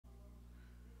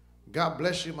God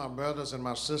bless you, my brothers and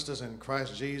my sisters in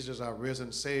Christ Jesus, our risen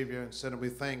Savior. And certainly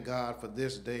we thank God for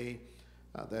this day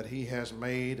that He has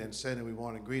made. And certainly we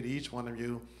want to greet each one of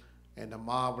you in the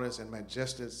marvelous and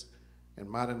majestic and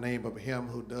mighty name of Him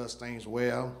who does things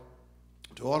well.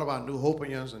 To all of our new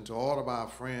Hopians and to all of our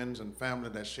friends and family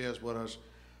that shares with us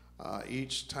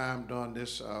each time during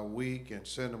this week. And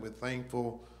certainly we're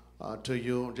thankful to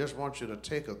you. Just want you to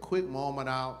take a quick moment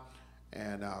out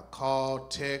and call,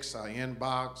 text,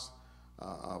 inbox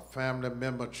a family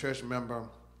member, church member,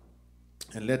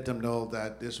 and let them know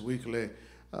that this weekly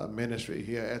ministry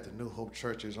here at the New Hope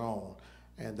Church is on,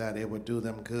 and that it would do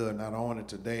them good, not only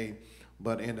today,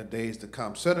 but in the days to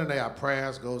come. Certainly our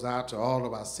prayers goes out to all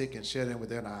of our sick and shed in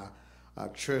within our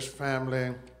church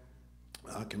family,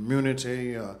 our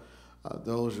community,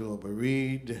 those who are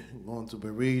bereaved, going through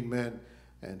bereavement,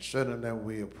 and certainly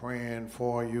we are praying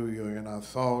for you. You're in our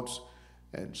thoughts.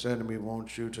 And certainly we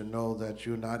want you to know that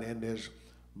you're not in this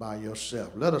by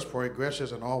yourself. Let us pray.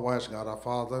 Gracious and all-wise God, our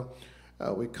Father,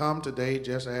 we come today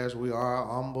just as we are,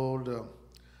 humbled.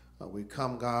 We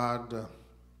come, God,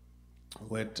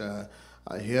 with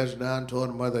our heads down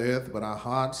toward Mother Earth, but our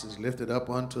hearts is lifted up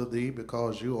unto Thee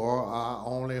because You are our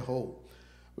only hope.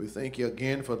 We thank You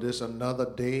again for this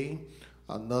another day,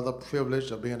 another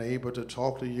privilege of being able to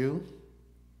talk to You.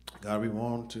 God, we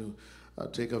want to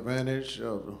take advantage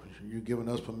of You giving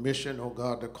us permission, oh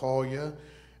God, to call You.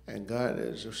 And God,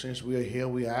 since we are here,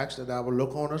 we ask that Thou will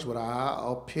look on us with an eye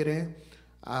of pity,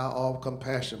 eye of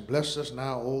compassion. Bless us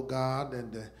now, oh God,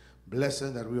 and the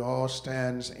blessing that we all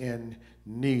stand in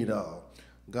need of.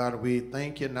 God, we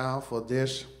thank You now for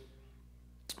this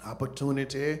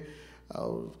opportunity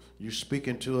of You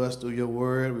speaking to us through Your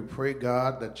word. We pray,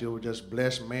 God, that You will just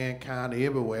bless mankind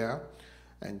everywhere.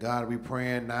 And God, we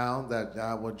praying now that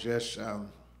Thou will just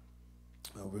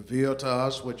reveal to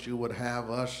us what You would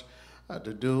have us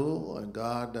to do. And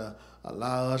God,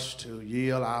 allow us to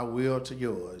yield our will to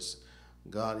Yours.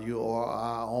 God, You are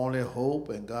our only hope.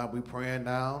 And God, we praying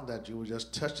now that You will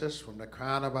just touch us from the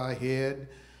crown of our head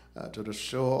to the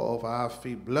sole of our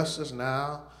feet. Bless us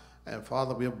now. And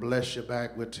Father, we'll bless You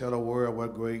back. We'll tell the world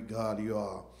what great God You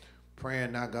are.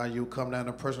 Praying now, God, You come down in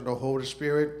the person of the Holy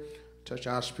Spirit. Touch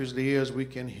our spiritual ears we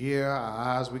can hear,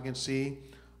 our eyes we can see,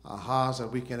 our hearts that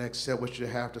we can accept what You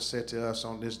have to say to us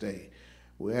on this day.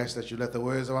 We ask that You let the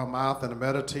words of our mouth and the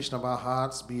meditation of our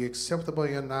hearts be acceptable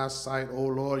in Thy sight. O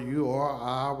Lord, You are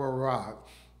our rock,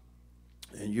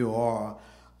 and You are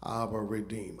our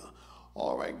Redeemer.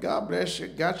 All right, God bless you.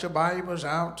 Got your Bibles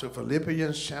out to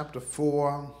Philippians chapter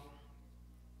 4,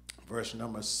 verse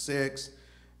number 6.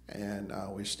 And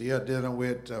we're still dealing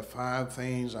with 5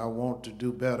 things I want to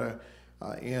do better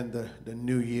in the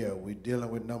new year. We're dealing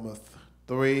with number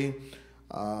 3.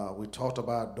 We talked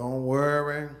about don't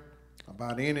worry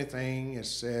about anything. It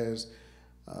says,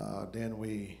 then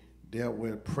we dealt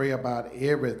with pray about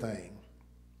everything.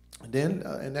 And then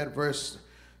in that verse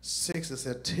 6, it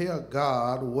said, tell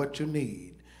God what you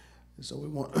need. And so we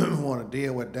want to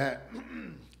deal with that.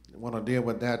 We want to deal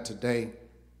with that today.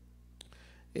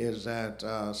 Is that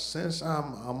since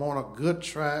I'm on a good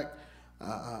track,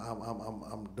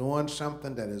 I'm doing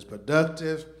something that is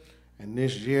productive, and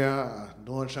this year I'm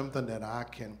doing something that I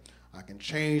can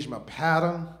change my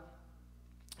pattern.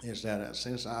 Is that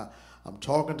since I'm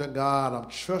talking to God, I'm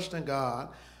trusting God.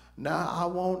 Now I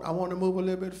want to move a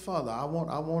little bit further. I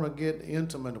want to get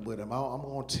intimate with Him. I'm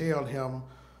going to tell Him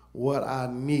what I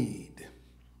need,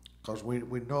 because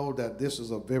we know that this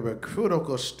is a very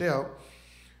critical step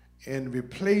in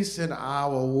replacing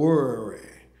our worry.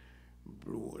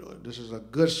 This is a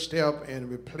good step in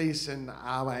replacing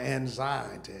our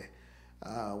anxiety.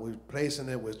 We're replacing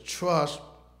it with trust.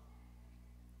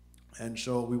 And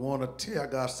so we want to tell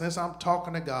God, since I'm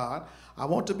talking to God, I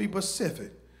want to be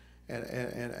specific.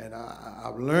 And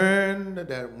I've learned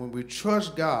that when we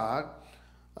trust God,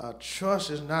 trust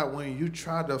is not when you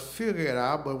try to figure it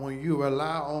out, but when you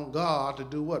rely on God to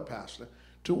do what, Pastor?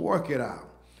 To work it out.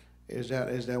 Is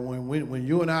that when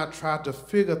you and I try to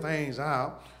figure things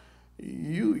out,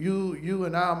 you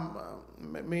and I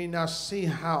may not see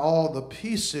how all the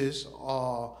pieces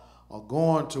are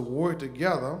going to work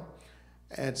together.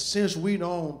 And since we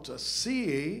don't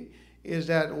see, is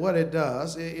that what it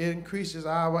does? It increases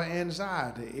our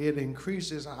anxiety. It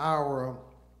increases our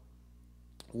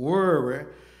worry,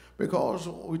 because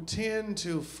we tend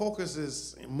to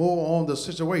focus more on the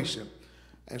situation.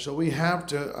 And so we have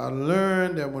to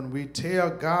learn that when we tell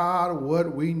God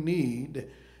what we need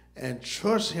and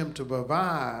trust Him to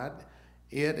provide,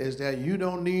 it is that you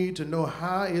don't need to know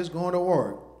how it's going to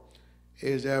work.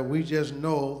 Is that we just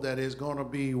know that it's going to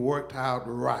be worked out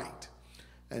right.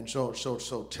 And so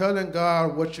telling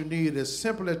God what you need is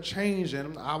simply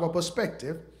changing our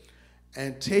perspective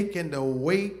and taking the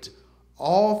weight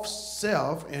off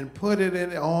self and putting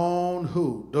it on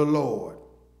who? The Lord.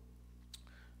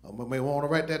 We may want to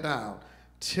write that down.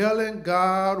 Telling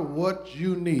God what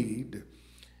you need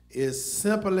is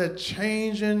simply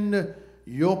changing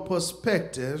your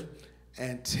perspective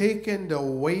and taking the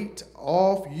weight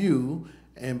off you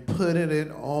and putting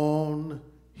it on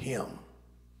Him.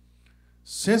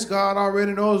 Since God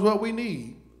already knows what we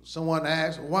need, someone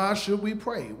asked, why should we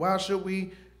pray? Why should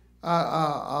we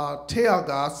tell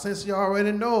God, since He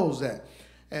already knows that?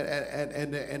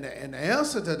 And the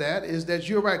answer to that is that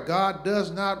you're right. God does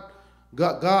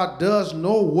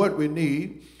know what we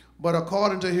need, but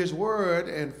according to His word,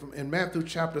 and in Matthew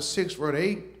chapter 6, verse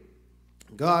 8,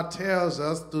 God tells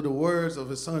us through the words of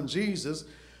His Son Jesus,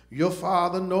 your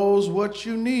Father knows what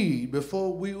you need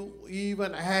before we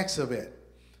even ask of it.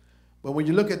 But when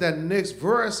you look at that next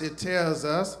verse, it tells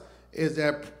us is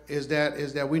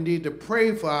that we need to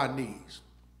pray for our needs.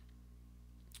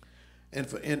 And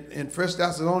in 1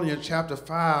 Thessalonians chapter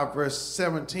 5, verse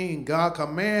 17, God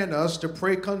commands us to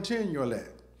pray continually.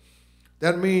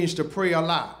 That means to pray a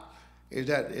lot. Is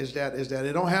that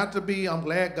it don't have to be, I'm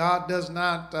glad God does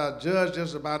not judge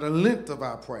us about the length of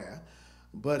our prayer,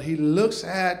 but He looks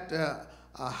at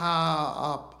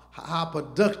how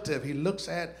productive, He looks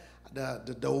at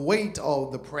the weight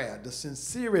of the prayer, the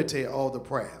sincerity of the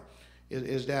prayer.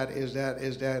 Is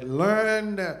that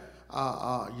learn,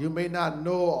 you may not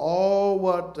know all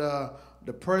what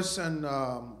the person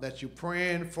that you're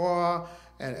praying for,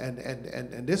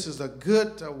 and this is a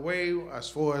good way as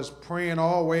far as praying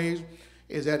always,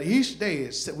 is that each day,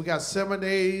 we got 7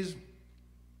 days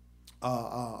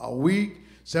a week,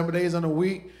 7 days in a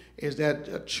week, is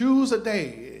that choose a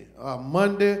day.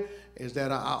 Monday is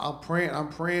that I'm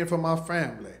praying for my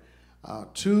family.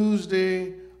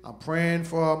 Tuesday, I'm praying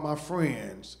for my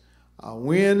friends.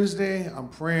 Wednesday, I'm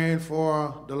praying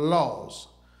for the lost.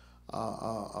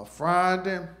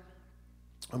 Friday,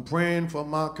 I'm praying for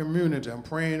my community. I'm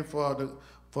praying for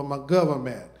my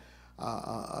government.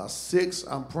 6,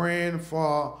 I'm praying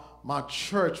for my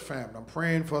church family. I'm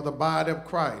praying for the body of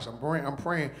Christ. I'm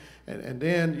praying. And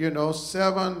then,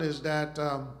 7 is that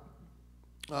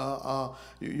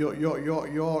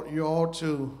you ought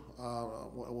to,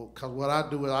 because what I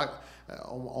do is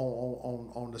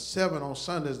on the 7 on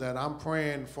Sundays that I'm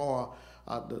praying for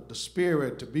the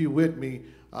Spirit to be with me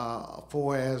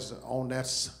for as on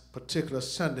that particular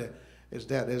Sunday is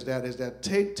that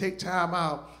take time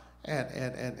out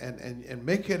and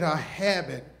make it a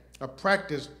habit, a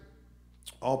practice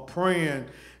of praying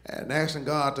and asking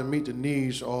God to meet the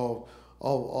needs of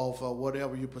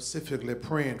whatever you're specifically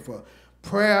praying for.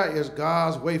 Prayer is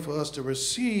God's way for us to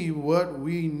receive what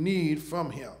we need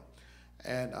from Him.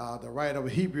 And the writer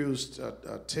of Hebrews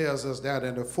tells us that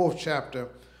in the 4th chapter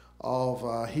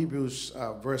of Hebrews,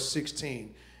 verse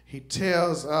 16. He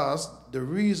tells us the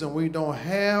reason we don't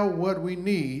have what we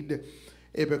need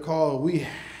is because we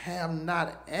have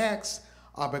not asked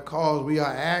or because we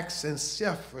are asking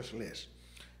selfishly.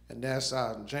 And that's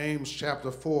James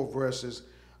chapter 4, verses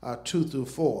 2 through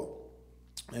 4.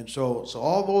 And so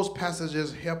all those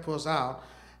passages help us out.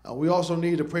 We also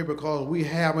need to pray because we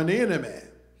have an enemy.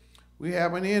 We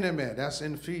have an enemy. That's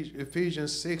in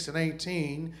Ephesians 6 and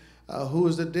 18, who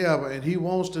is the devil. And he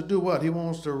wants to do what? He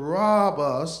wants to rob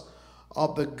us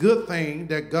of the good thing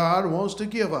that God wants to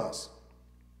give us.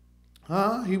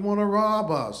 He wants to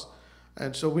rob us.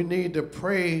 And so we need to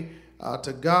pray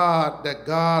to God that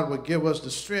God would give us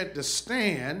the strength to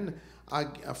stand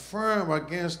firm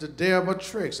against the devil's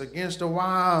tricks, against the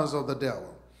wiles of the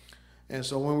devil. And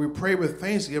so when we pray with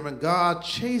thanksgiving, God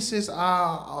chases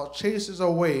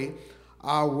away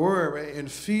our worry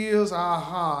and fills our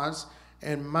hearts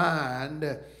and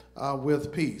mind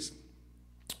with peace.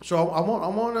 So I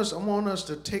want us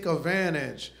to take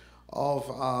advantage of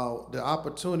the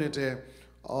opportunity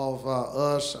of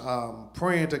us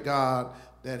praying to God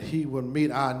that He would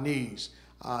meet our needs.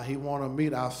 He want to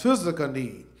meet our physical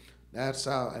need. That's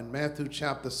in Matthew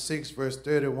chapter 6, verse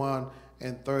 31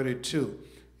 and 32.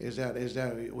 Is that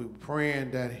we're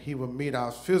praying that He would meet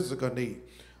our physical need.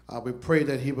 We pray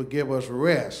that He would give us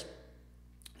rest.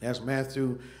 That's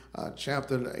Matthew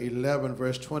chapter 11,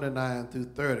 verse 29 through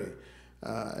 30.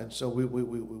 And so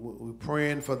we're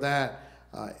praying for that.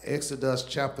 Exodus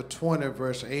chapter 20,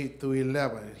 verse 8 through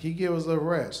 11. He gives us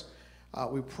rest.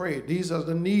 We pray. These are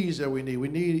the needs that we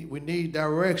need. We need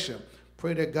direction.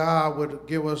 Pray that God would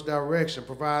give us direction,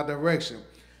 provide direction.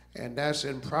 And that's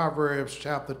in Proverbs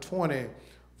chapter 20,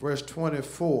 verse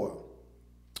 24.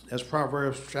 That's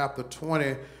Proverbs chapter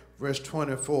 20, verse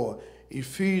 24.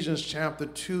 Ephesians chapter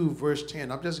 2, verse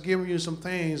 10. I'm just giving you some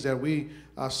things that we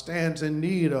stands in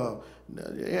need of.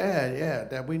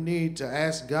 That we need to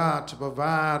ask God to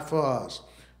provide for us.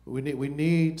 We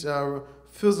need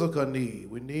physical need.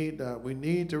 We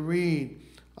need to read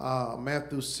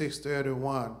Matthew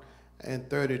 6:31 and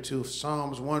 32,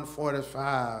 Psalms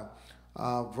 145,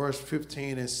 verse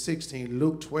 15 and 16,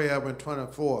 Luke 12 and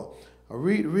 24.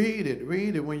 Read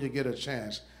it when you get a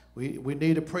chance. We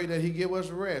need to pray that he give us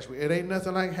rest. It ain't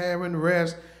nothing like having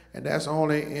rest, and that's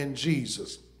only in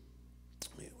Jesus.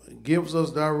 It gives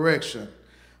us direction.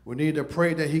 We need to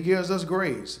pray that he gives us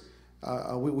grace.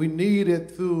 We need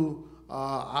it through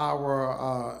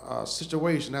our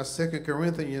situation. That's 2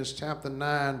 Corinthians chapter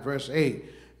 9, verse 8.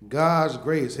 God's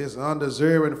grace, his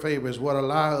undeserving favor is what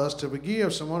allows us to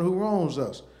forgive someone who wrongs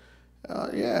us.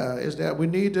 Is that we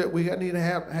need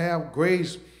to have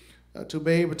grace to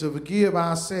be able to forgive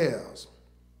ourselves.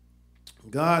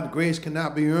 God's grace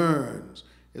cannot be earned.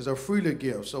 It's a freely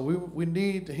gift. So we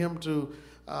need him to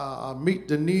meet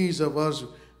the needs of us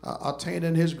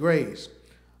attaining his grace.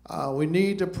 We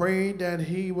need to pray that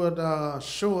he would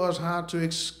show us how to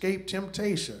escape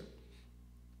temptation.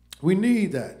 We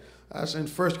need that. That's in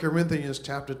 1 Corinthians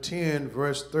chapter 10,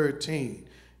 verse 13.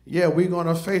 Yeah, we're going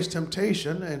to face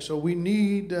temptation, and so we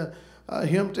need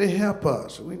him to help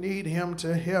us. We need him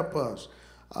to help us.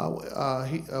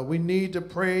 We need to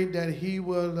pray that he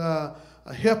will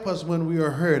help us when we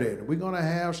are hurting. We're going to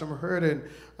have some hurting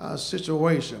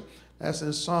situation. That's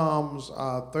in Psalms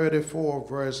 34,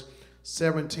 verse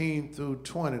 17 through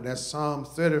 20. That's Psalm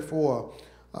 34,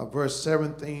 verse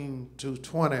 17 to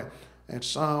 20, and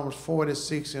Psalms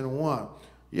 46 and 1.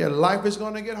 Yeah, life is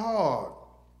going to get hard,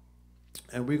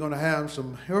 and we're going to have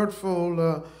some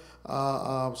hurtful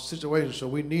situations. So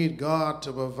we need God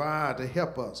to provide, to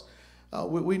help us.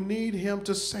 We need him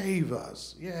to save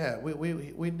us. Yeah,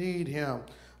 we need him.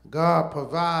 God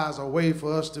provides a way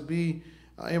for us to be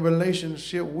in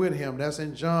relationship with him. That's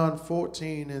in John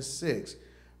 14 and 6.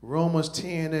 Romans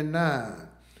 10 and 9.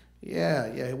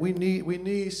 We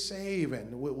need saving.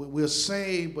 We're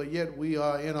saved, but yet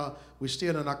we're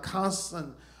still in a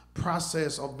constant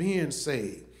process of being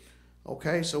saved.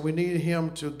 Okay, so we need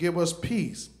him to give us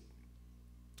peace.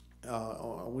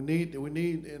 We need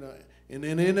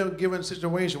in a given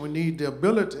situation, we need the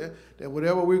ability that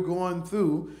whatever we're going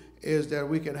through is that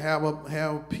we can have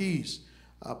peace,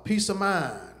 peace of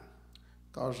mind.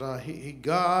 Because he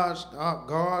guards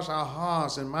our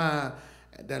hearts and mind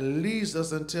that leads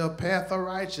us into a path of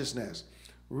righteousness.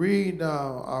 Read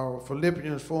our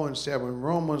Philippians 4 and 7,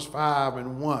 Romans 5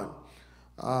 and 1,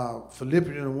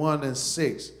 Philippians 1 and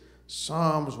 6,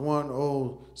 Psalms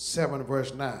 107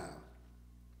 verse 9.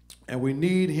 And we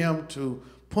need him to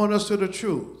point us to the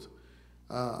truth.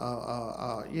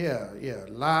 Lies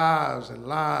and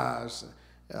lies.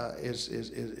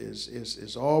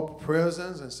 Is all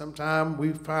presence, and sometimes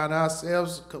we find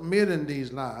ourselves committing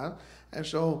these lies, and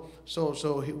so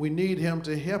we need him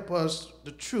to help us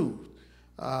the truth.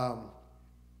 And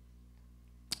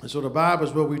so the Bible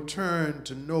is where we turn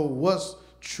to know what's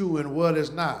true and what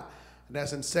is not. And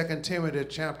that's in 2 Timothy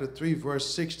chapter 3,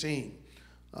 verse 16,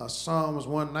 Psalms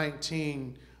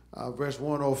 119, verse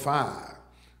 105.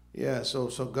 Yeah, so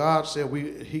God said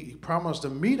he promised to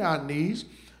meet our needs.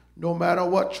 No matter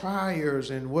what trials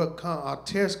and what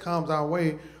test comes our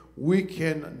way, we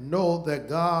can know that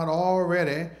God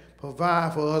already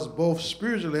provides for us both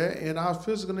spiritually and our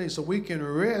physical needs. So we can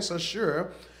rest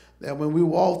assured that when we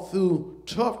walk through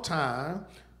tough times,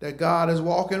 that God is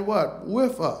walking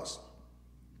with us.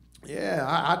 Yeah,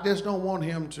 I just don't want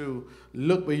him to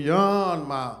look beyond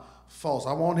my faults.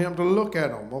 I want him to look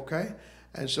at them, okay?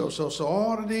 And so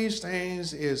all of these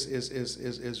things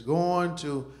is going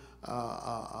to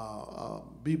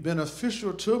be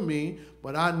beneficial to me,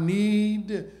 but I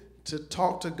need to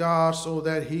talk to God so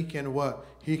that he can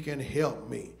He can help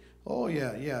me. Oh,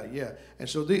 yeah. And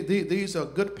so these are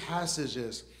good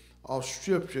passages of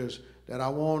scriptures that I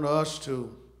want us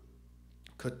to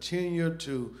continue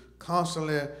to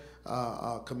constantly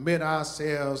commit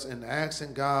ourselves and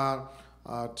asking God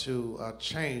to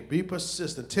change. Be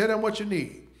persistent. Tell them what you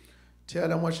need. Tell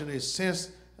them what you need.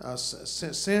 Since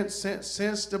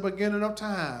the beginning of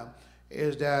time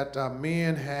is that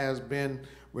men has been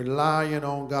relying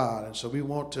on God, and so we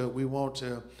want to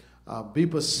be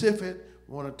specific.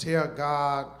 We want to tell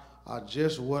God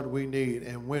just what we need,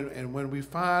 and when we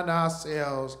find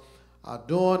ourselves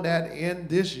doing that in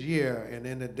this year and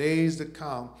in the days to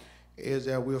come, is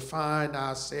that we'll find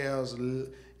ourselves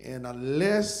in a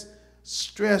less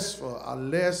stressful,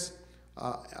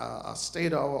 a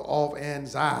state of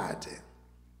anxiety.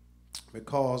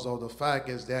 Because of the fact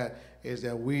is that is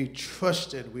that we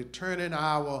trusted. We're turning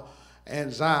our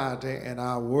anxiety and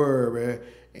our worry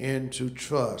into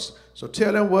trust. So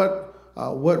tell him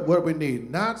what we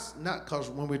need. Not because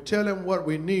when we tell him what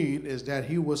we need is that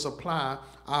he will supply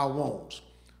our wants.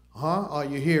 Are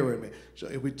you hearing me? So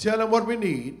if we tell him what we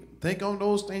need, think on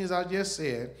those things I just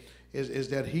said, is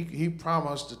that he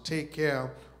promised to take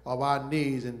care of our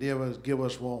needs and give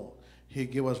us want. He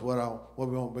give us what we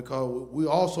want, because we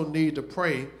also need to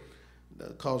pray,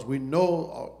 because we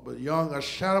know beyond a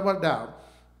shadow of a doubt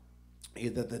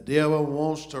is that the devil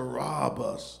wants to rob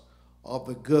us of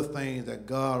the good things that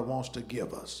God wants to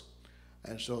give us.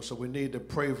 And so we need to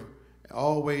pray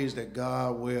always that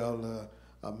God will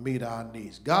meet our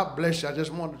needs. God bless you. I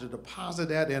just wanted to deposit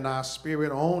that in our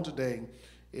spirit on today,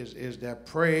 is that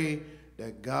pray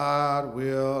that God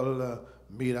will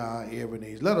meet our every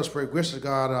needs. Let us pray. Gracious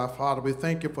God, our Father, we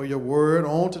thank you for your word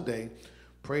on today.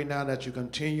 Pray now that you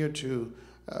continue to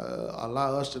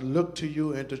allow us to look to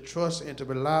you and to trust and to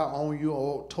rely on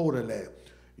you totally.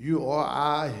 You are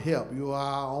our help. You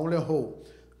are our only hope.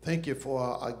 Thank you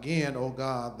for, again, oh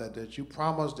God, that you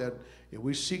promised that if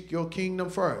we seek your kingdom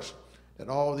first, that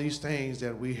all these things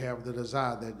that we have the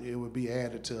desire, that it would be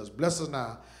added to us. Bless us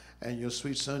now. And your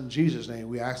sweet son, Jesus' name,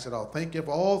 we ask it all. Thank you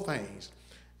for all things.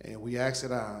 And we ask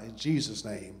it out in Jesus'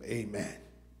 name. Amen.